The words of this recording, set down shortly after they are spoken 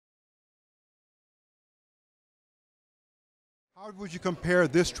How would you compare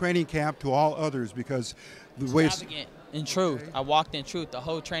this training camp to all others? Because the way it's in truth, I walked in truth the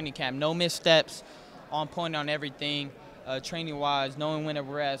whole training camp. No missteps, on point on everything. Training-wise, knowing when to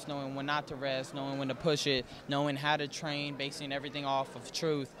rest, knowing when not to rest, knowing when to push it, knowing how to train, basing everything off of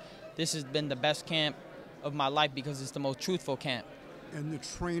truth. This has been the best camp of my life because it's the most truthful camp. And the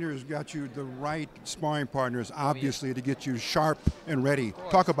trainers got you the right sparring partners, obviously, to get you sharp and ready.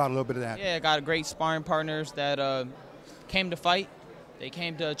 Talk about a little bit of that. Yeah, I got great sparring partners that came to fight. They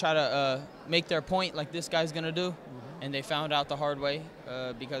came to try to make their point like this guy's going to do, and they found out the hard way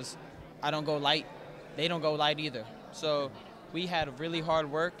because I don't go light. They don't go light either. So we had really hard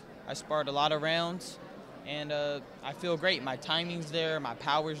work. I sparred a lot of rounds, and I feel great. My timing's there, my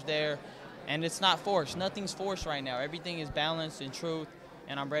power's there, and it's not forced. Nothing's forced right now. Everything is balanced and truth,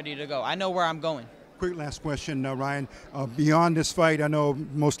 and I'm ready to go. I know where I'm going. Quick last question, Ryan. Beyond this fight, I know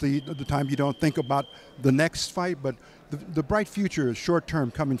mostly the time you don't think about the next fight, but the bright future is short-term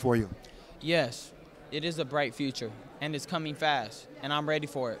coming for you. Yes, it is a bright future, and it's coming fast, and I'm ready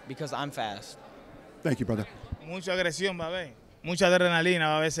for it because I'm fast. Thank you, brother. Mucha agresión va a haber, mucha adrenalina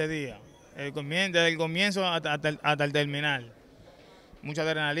va a haber ese día. Desde el comienzo hasta el terminal. Mucha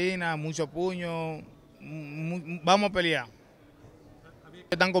adrenalina, mucho puño. Vamos a pelear.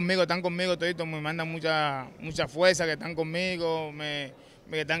 Están conmigo toditos, me mandan mucha fuerza, que están conmigo, que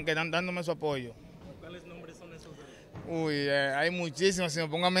están dándome su apoyo. ¿Cuáles nombres son esos? Uy, hay muchísimos, si me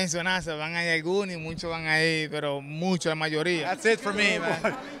pongo a mencionar, se van a ir algunos y muchos van a ir, pero muchos, la mayoría. That's it for me,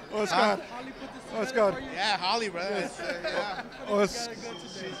 man. Oscar. Oscar. Yeah, Holly, brother.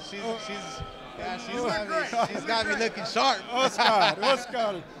 She's got me looking sharp.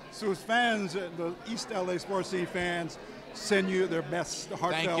 Oscar. Sus fans, the East LA sports scene fans, send you their best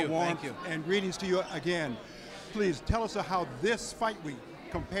heartfelt warmth and greetings to you again. Please tell us how this fight week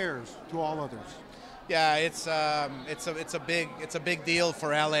compares to all others. Yeah, it's a big deal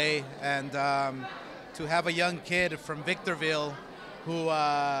for LA, and to have a young kid from Victorville who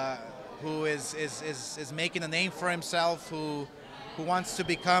is making a name for himself, who wants to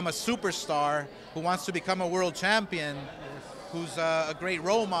become a superstar, who wants to become a world champion, who's a great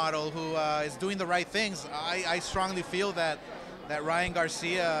role model, who is doing the right things. I strongly feel that Ryan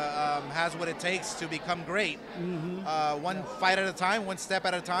Garcia has what it takes to become great. One fight at a time, one step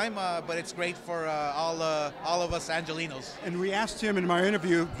at a time, but it's great for all of us Angelinos. And we asked him in my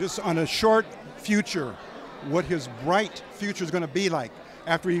interview, just on a short future, what his bright future is going to be like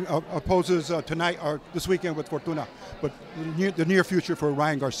after he opposes tonight or this weekend with Fortuna, but the near future for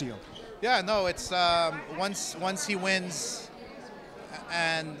Ryan Garcia. Yeah, no, it's once he wins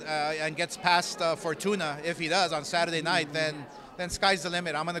and gets past Fortuna, if he does on Saturday night, then sky's the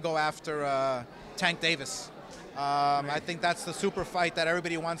limit. I'm going to go after Tank Davis. I think that's the super fight that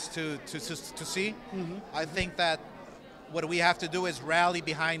everybody wants to see. I think that what we have to do is rally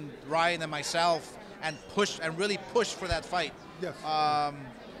behind Ryan and myself and really push for that fight. Yes.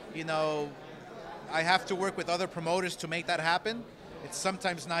 You know, I have to work with other promoters to make that happen. It's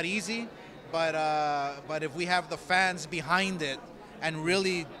sometimes not easy, but if we have the fans behind it and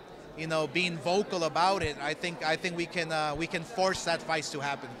really, you know, being vocal about it, I think we can force that fight to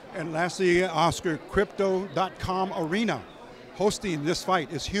happen. And lastly, Oscar, Crypto.com Arena hosting this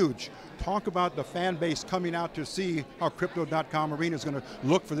fight is huge. Talk about the fan base coming out to see how Crypto.com Arena is going to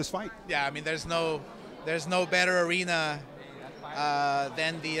look for this fight. Yeah, I mean, there's no better arena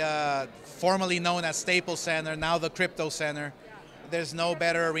than the formerly known as Staples Center, now the Crypto Center. There's no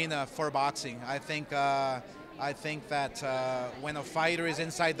better arena for boxing. I think that when a fighter is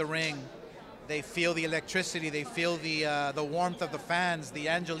inside the ring, they feel the electricity, they feel the warmth of the fans, the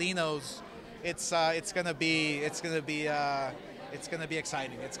Angelinos. It's gonna be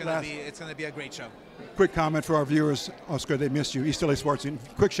exciting. It's gonna be a great show. Quick comment for our viewers, Oscar. They missed you. East LA Sports Scene.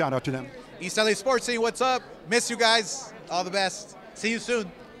 Quick shout out to them. East LA Sports Scene, what's up? Miss you guys. All the best. See you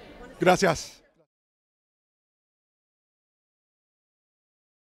soon. Gracias.